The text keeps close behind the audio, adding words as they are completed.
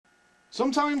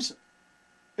Sometimes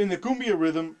in the cumbia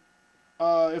rhythm,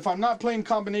 if I'm not playing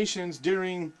combinations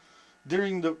during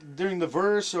the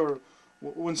verse or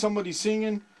when somebody's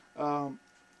singing,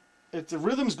 if the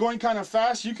rhythm's going kind of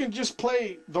fast, you can just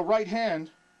play the right hand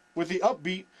with the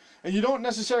upbeat, and you don't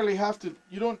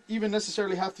even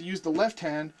necessarily have to use the left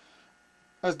hand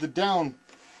as the down.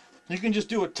 You can just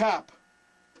do a tap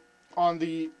on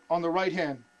the right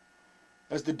hand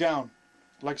as the down,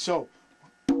 like so.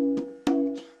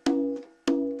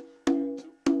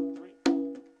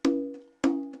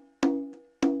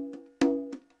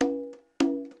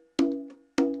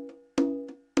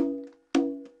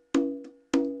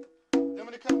 Then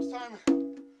when it comes time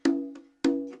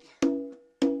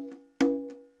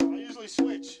I usually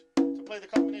switch to play the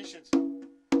combinations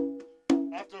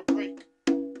after a break.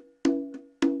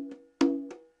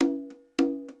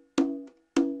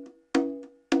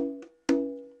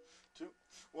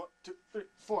 1, 2, 3,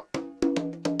 4.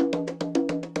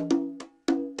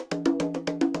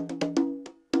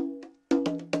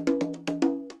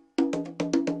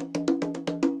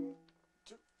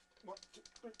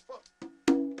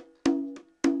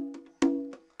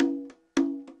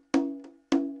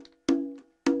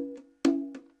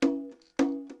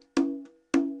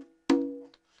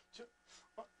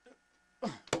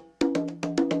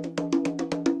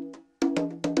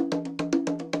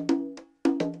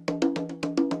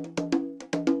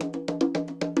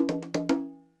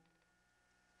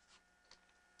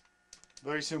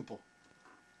 Very simple.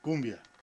 Cumbia.